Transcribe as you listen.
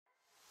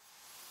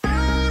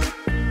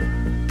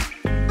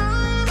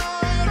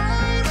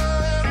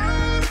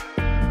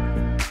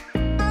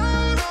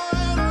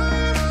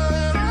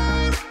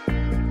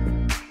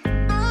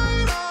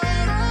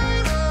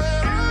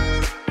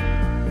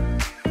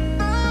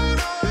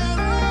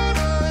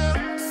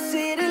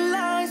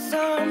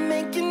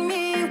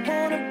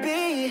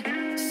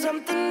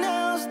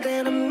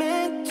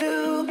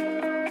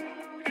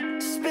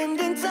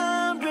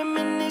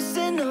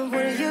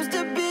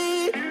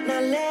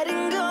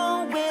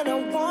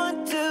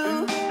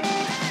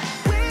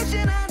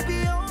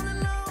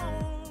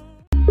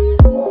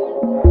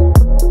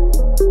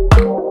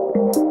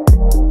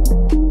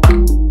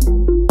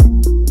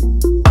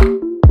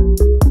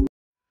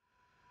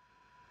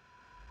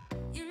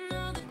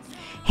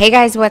Hey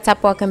guys, what's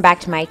up? Welcome back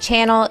to my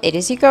channel. It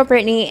is your girl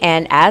Brittany,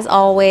 and as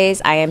always,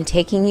 I am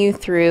taking you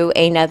through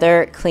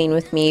another clean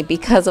with me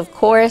because of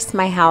course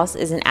my house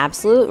is an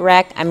absolute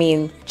wreck. I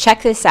mean,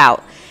 check this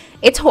out.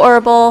 It's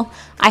horrible.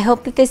 I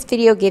hope that this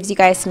video gives you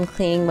guys some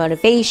cleaning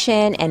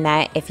motivation, and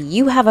that if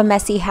you have a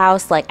messy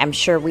house like I'm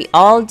sure we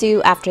all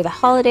do after the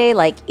holiday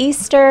like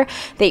Easter,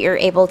 that you're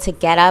able to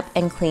get up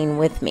and clean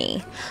with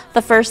me.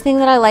 The first thing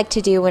that I like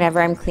to do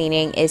whenever I'm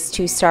cleaning is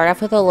to start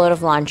off with a load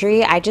of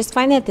laundry. I just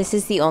find that this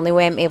is the only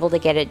way I'm able to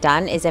get it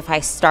done, is if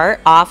I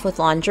start off with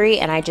laundry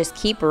and I just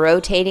keep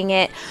rotating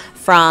it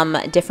from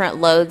different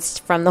loads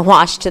from the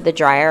wash to the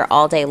dryer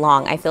all day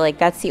long. I feel like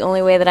that's the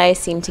only way that I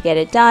seem to get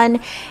it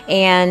done,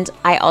 and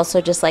I also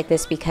just like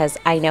this because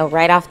I know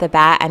right off the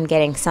bat I'm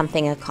getting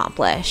something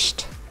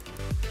accomplished.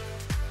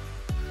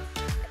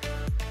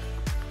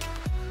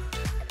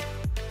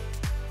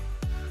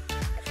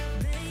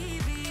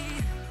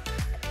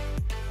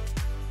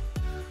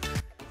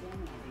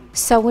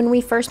 So when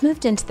we first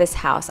moved into this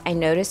house, I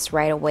noticed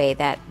right away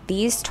that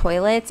these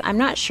toilets, I'm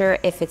not sure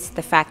if it's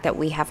the fact that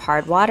we have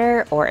hard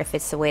water or if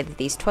it's the way that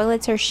these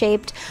toilets are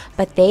shaped,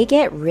 but they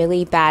get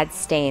really bad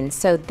stains.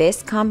 So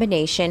this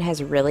combination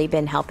has really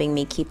been helping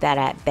me keep that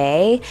at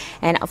bay.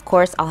 And of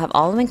course, I'll have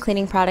all of my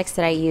cleaning products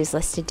that I use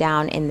listed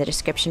down in the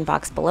description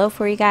box below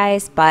for you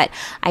guys. But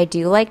I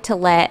do like to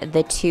let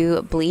the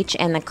two bleach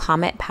and the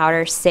Comet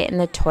powder sit in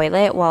the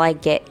toilet while I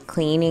get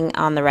cleaning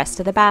on the rest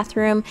of the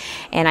bathroom.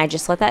 And I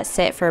just let that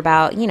sit for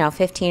about,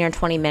 15 or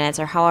 20 minutes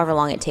or however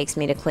long it takes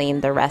me to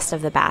clean the rest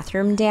of the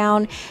bathroom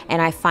down. And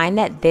I find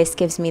that this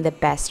gives me the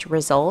best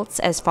results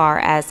as far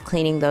as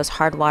cleaning those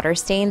hard water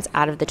stains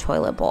out of the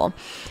toilet bowl.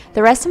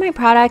 The rest of my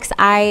products,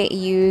 I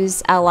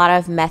use a lot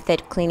of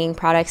method cleaning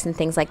products and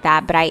things like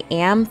that, but I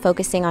am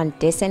focusing on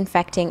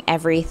disinfecting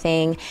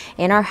everything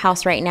in our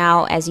house right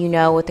now, as you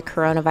know, with the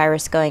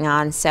coronavirus going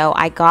on. So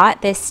I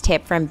got this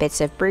tip from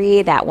Bits of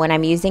Brie that when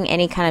I'm using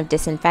any kind of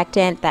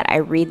disinfectant, that I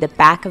read the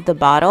back of the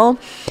bottle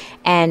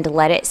and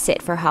let it sit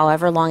for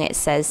however long it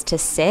says to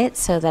sit,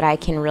 so that I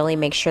can really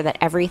make sure that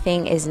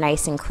everything is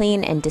nice and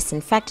clean and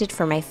disinfected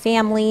for my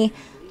family.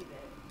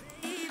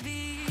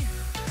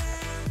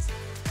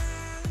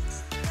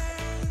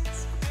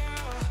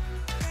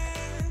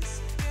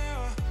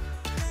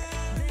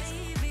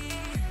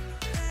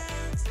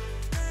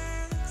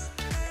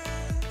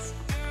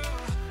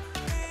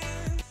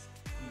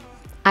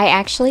 I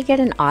actually get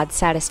an odd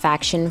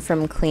satisfaction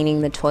from cleaning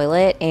the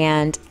toilet,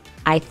 and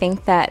I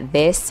think that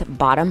this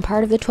bottom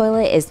part of the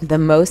toilet is the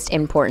most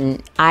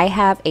important. I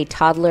have a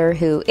toddler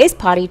who is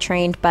potty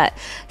trained, but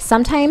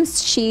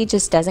sometimes she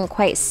just doesn't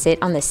quite sit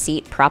on the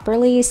seat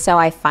properly, so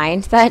I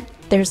find that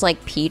there's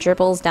like pee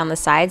dribbles down the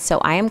side. So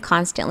I am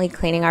constantly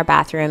cleaning our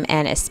bathroom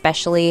and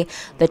especially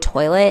the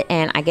toilet,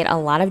 and I get a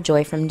lot of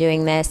joy from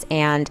doing this.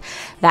 And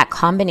that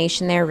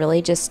combination there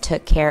really just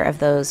took care of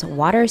those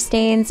water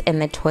stains,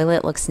 and the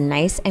toilet looks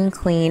nice and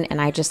clean,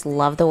 and I just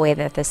love the way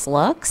that this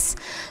looks.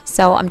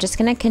 So I'm just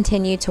going to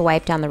continue to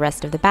wipe down the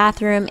rest of the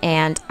bathroom,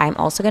 and I'm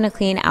also going to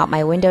clean out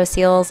my window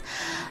seals.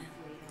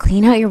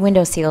 Clean out your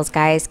window seals,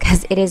 guys,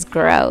 because it is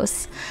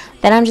gross.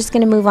 Then I'm just going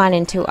to move on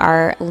into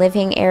our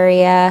living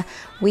area.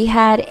 We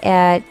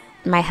had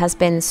my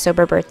husband's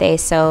sober birthday,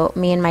 so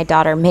me and my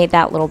daughter made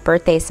that little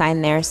birthday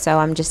sign there. So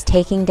I'm just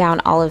taking down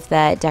all of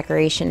the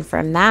decoration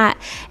from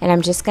that, and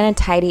I'm just going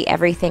to tidy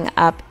everything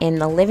up in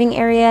the living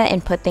area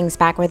and put things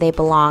back where they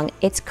belong.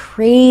 It's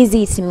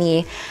crazy to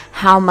me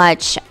how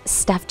much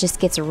stuff just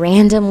gets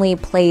randomly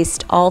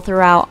placed all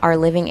throughout our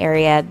living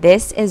area.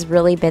 This has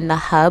really been the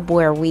hub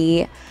where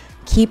we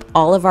keep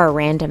all of our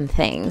random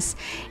things,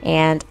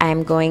 and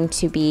I'm going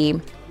to be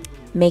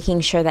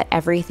making sure that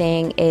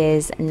everything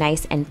is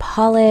nice and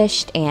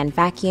polished and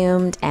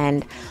vacuumed.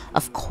 And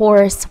of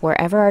course,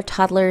 wherever our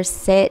toddlers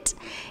sit,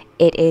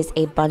 it is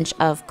a bunch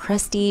of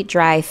crusty,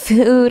 dry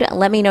food.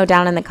 Let me know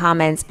down in the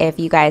comments if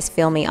you guys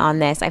feel me on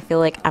this. I feel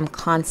like I'm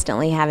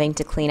constantly having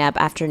to clean up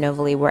after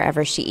Novalie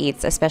wherever she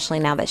eats, especially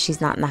now that she's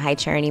not in the high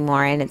chair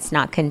anymore and it's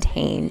not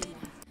contained.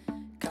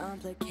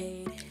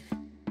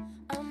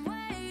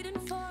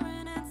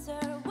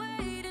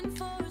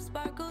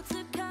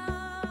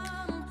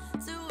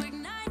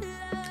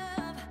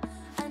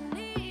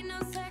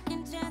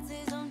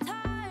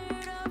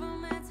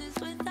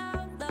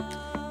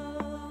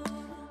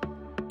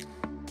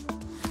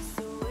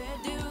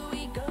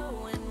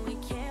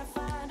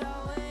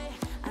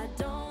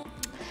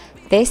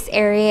 This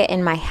area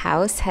in my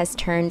house has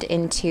turned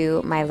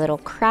into my little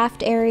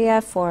craft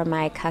area for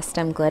my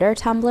custom glitter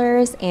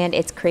tumblers, and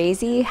it's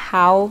crazy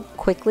how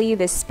quickly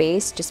this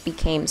space just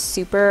became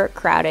super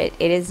crowded.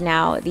 It is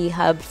now the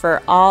hub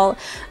for all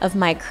of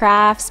my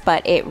crafts,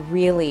 but it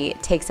really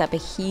takes up a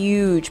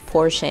huge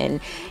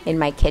portion in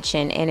my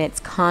kitchen, and it's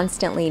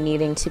constantly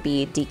needing to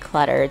be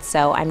decluttered.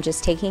 So I'm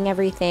just taking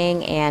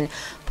everything and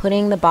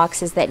putting the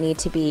boxes that need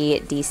to be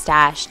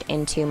destashed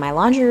into my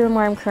laundry room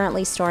where I'm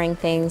currently storing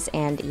things,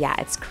 and yeah,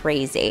 it's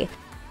crazy.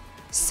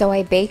 So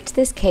I baked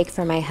this cake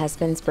for my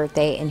husband's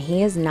birthday, and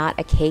he is not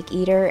a cake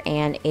eater,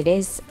 and it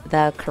is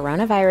the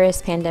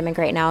coronavirus pandemic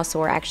right now, so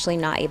we're actually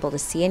not able to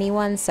see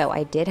anyone. So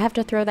I did have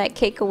to throw that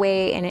cake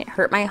away, and it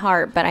hurt my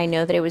heart, but I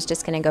know that it was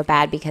just going to go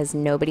bad because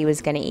nobody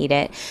was going to eat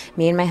it.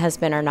 Me and my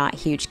husband are not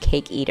huge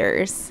cake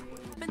eaters.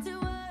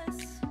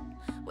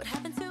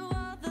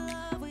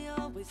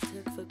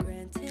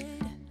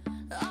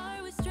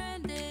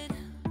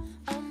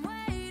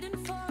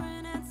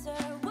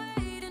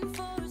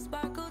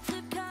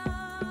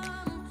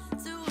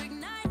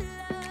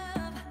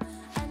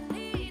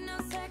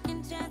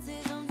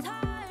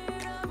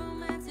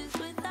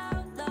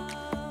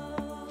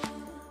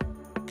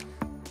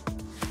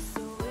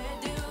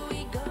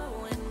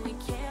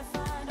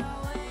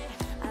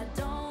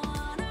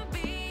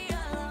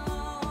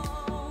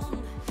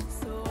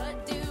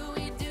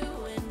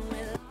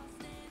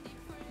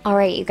 All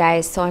right, you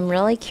guys, so I'm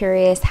really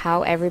curious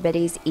how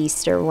everybody's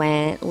Easter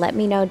went. Let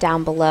me know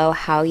down below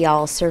how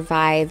y'all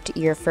survived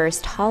your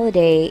first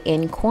holiday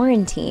in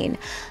quarantine.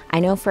 I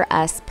know for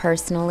us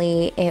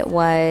personally, it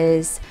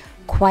was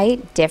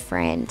quite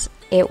different.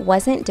 It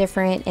wasn't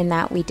different in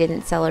that we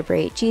didn't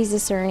celebrate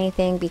Jesus or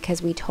anything,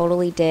 because we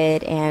totally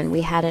did, and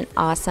we had an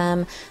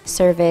awesome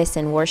service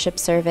and worship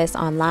service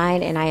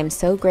online, and I am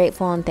so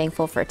grateful and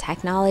thankful for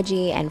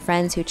technology and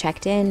friends who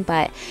checked in.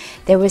 But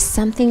there was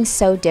something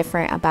so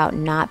different about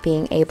not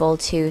being able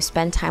to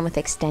spend time with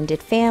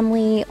extended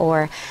family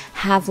or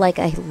have like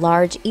a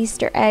large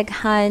Easter egg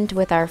hunt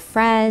with our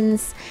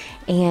friends.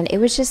 And it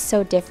was just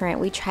so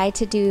different. We tried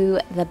to do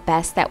the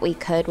best that we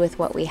could with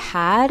what we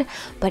had,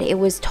 but it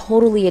was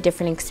totally a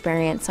different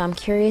experience. So I'm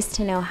curious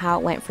to know how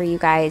it went for you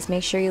guys.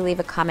 Make sure you leave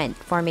a comment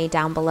for me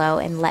down below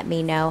and let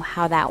me know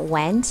how that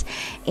went.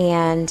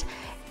 And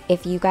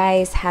if you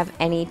guys have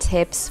any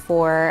tips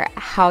for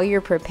how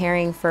you're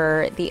preparing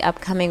for the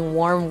upcoming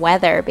warm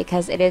weather,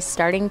 because it is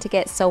starting to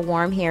get so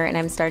warm here, and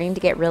I'm starting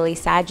to get really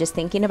sad just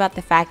thinking about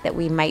the fact that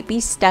we might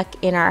be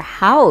stuck in our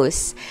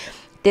house.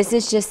 This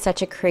is just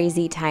such a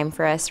crazy time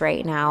for us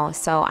right now.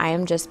 So I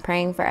am just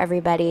praying for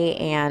everybody,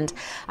 and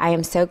I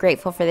am so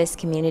grateful for this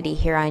community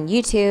here on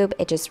YouTube.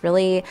 It just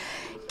really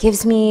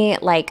gives me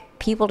like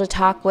people to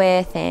talk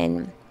with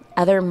and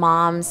other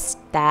moms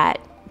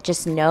that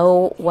just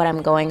know what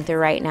I'm going through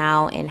right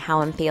now and how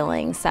I'm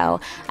feeling.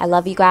 So I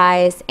love you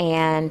guys,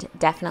 and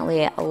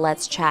definitely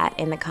let's chat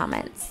in the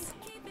comments.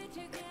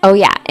 Oh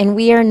yeah, and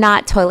we are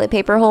not toilet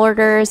paper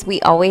hoarders.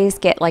 We always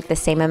get like the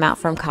same amount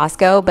from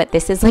Costco, but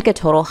this is like a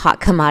total hot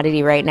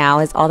commodity right now,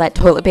 is all that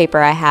toilet paper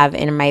I have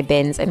in my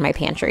bins in my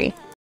pantry.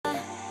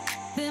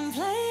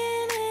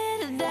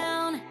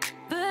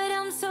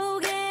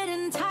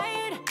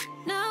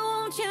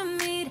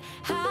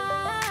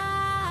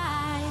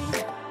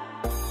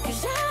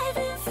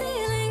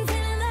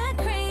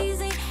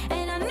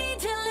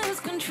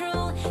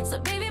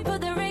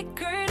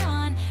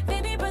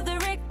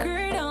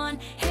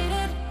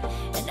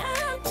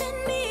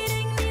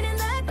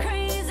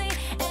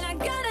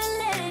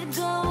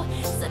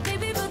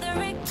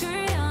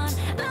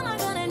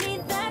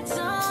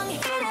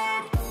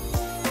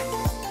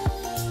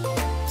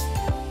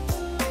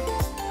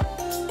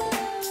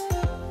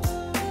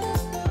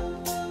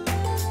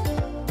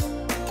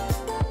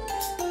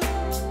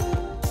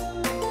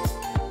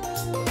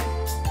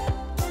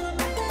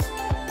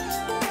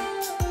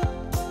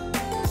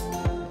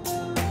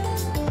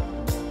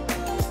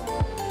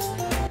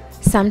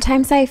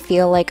 Sometimes I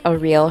feel like a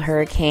real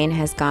hurricane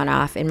has gone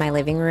off in my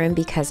living room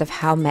because of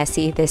how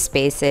messy this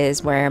space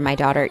is, where my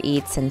daughter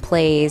eats and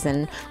plays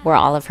and where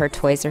all of her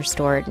toys are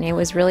stored. And it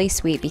was really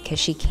sweet because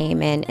she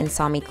came in and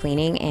saw me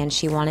cleaning, and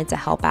she wanted to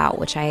help out,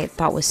 which I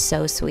thought was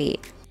so sweet.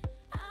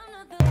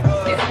 Can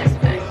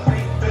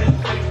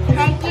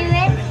I do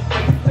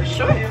it?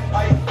 Sure.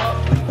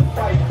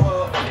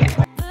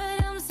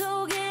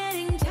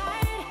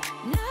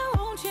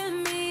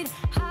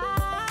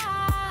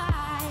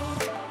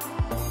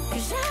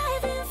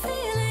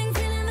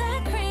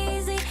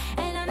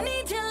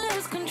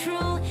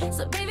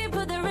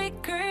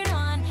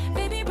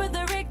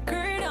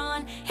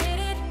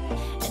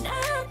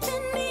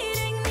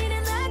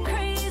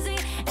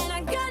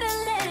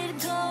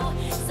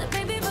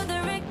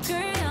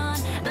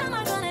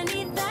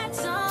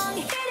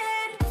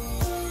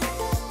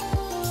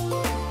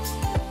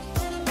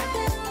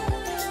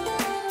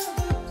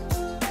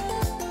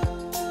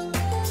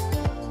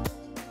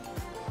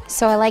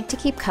 So I like to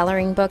keep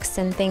coloring books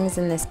and things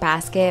in this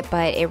basket,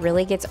 but it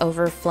really gets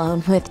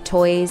overflown with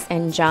toys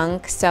and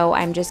junk. So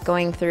I'm just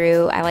going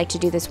through, I like to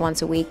do this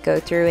once a week, go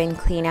through and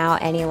clean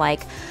out any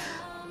like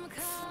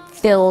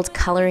filled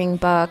coloring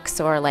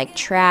books or like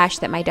trash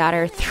that my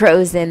daughter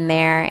throws in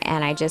there.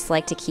 And I just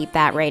like to keep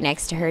that right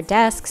next to her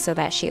desk so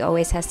that she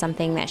always has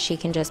something that she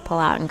can just pull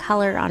out and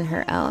color on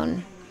her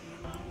own.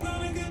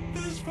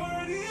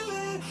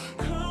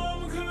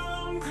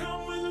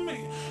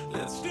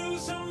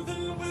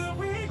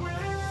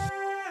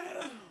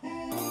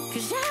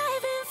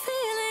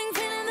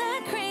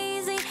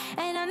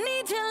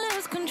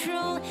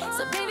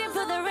 So baby,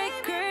 put the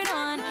record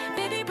on.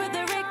 Baby, put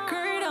the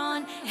record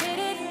on. Hit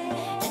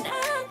it.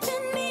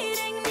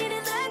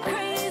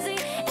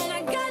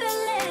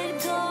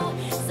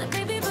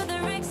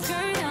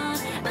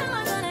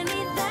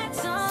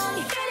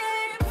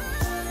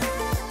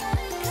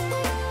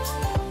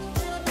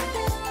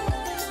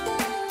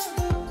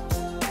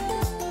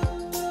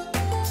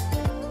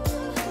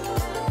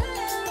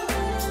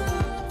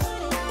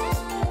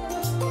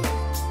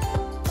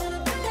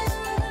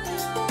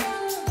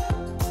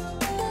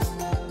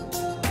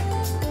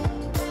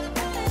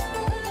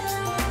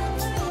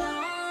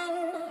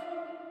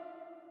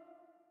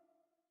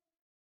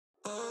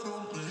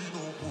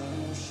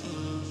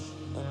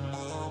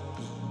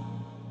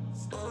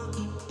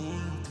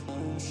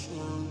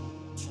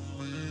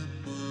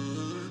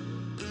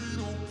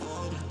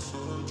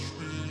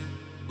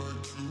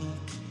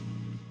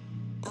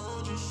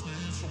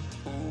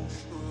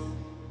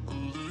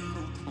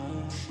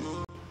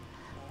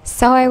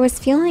 So I was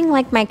feeling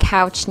like my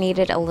couch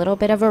needed a little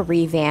bit of a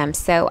revamp,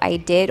 so I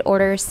did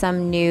order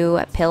some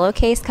new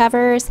pillowcase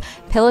covers.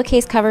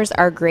 Pillowcase covers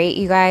are great,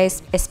 you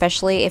guys,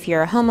 especially if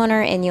you're a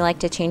homeowner and you like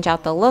to change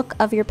out the look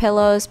of your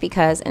pillows,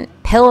 because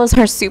pillows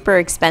are super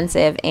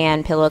expensive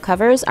and pillow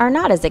covers are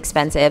not as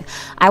expensive.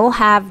 I will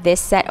have this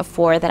set of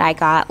 4 that I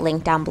got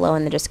linked down below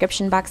in the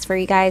description box for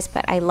you guys,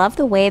 but I love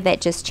the way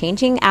that just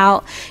changing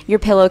out your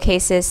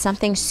pillowcases,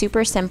 something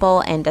super simple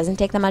and doesn't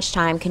take that much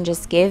time, can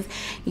just give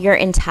your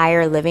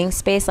entire living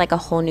space like a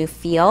whole new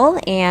feel.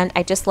 And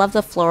I just love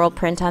the floral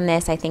print on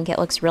this. I think it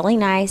looks really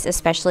nice,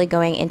 especially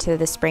going into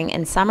the spring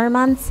and summer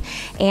months,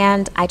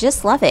 and I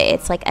just love it.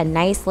 It's like a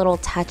nice little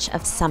touch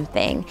of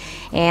something.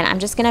 And I'm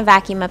just gonna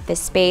vacuum up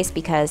this space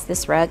because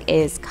this rug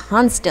is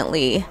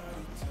constantly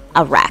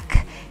a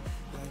wreck.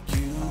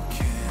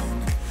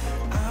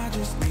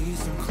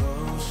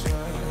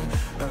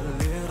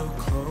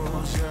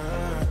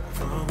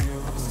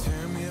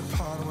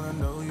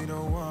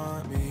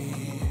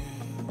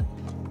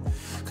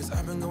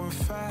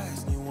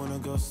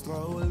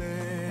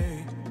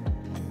 Slowly,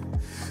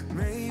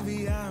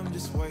 maybe I'm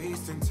just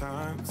wasting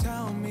time.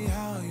 Tell me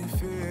how you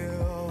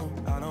feel.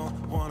 I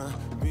don't wanna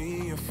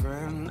be your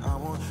friend, I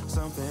want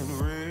something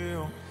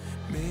real.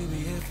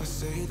 Maybe if I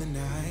stay the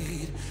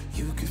night,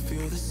 you could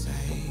feel the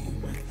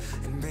same.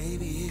 And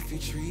maybe if you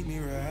treat me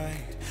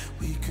right,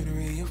 we could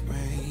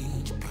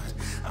rearrange. But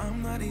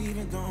I'm not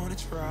even gonna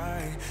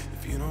try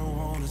if you don't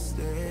wanna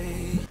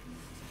stay.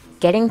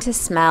 Getting to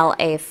smell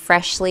a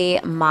freshly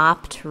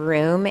mopped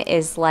room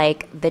is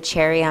like the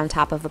cherry on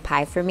top of a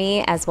pie for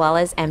me, as well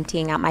as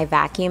emptying out my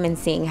vacuum and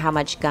seeing how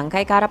much gunk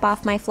I got up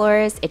off my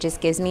floors. It just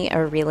gives me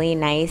a really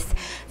nice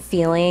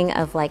feeling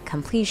of like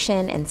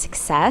completion and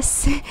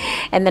success.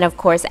 And then of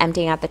course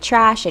emptying out the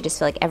trash, I just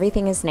feel like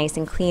everything is nice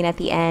and clean at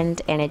the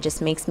end, and it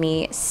just makes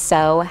me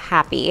so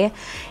happy.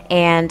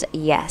 And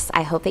yes,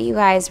 I hope that you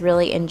guys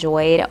really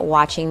enjoyed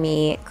watching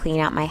me clean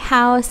out my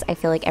house. I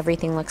feel like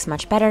everything looks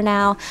much better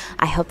now.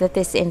 I hope that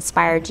this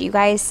inspired you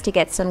guys to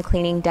get some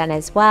cleaning done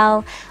as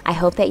well. I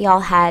hope that y'all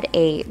had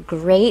a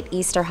great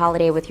Easter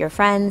holiday with your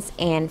friends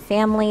and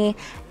family,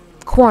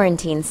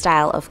 quarantine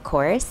style of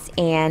course,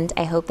 and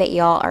I hope that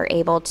y'all are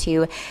able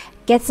to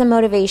get some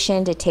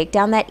motivation to take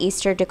down that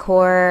Easter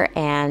decor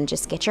and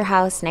just get your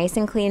house nice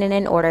and clean and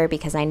in order,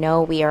 because I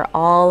know we are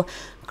all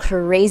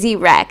crazy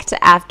wrecked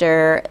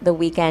after the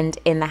weekend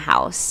in the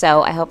house.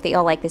 So I hope that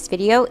y'all like this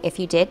video. If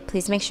you did,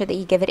 please make sure that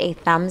you give it a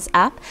thumbs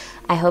up.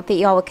 I hope that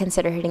y'all would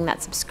consider hitting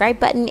that subscribe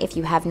button if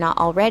you have not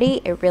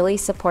already. It really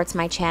supports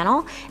my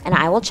channel, and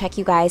I will check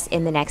you guys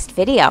in the next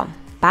video.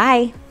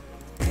 Bye.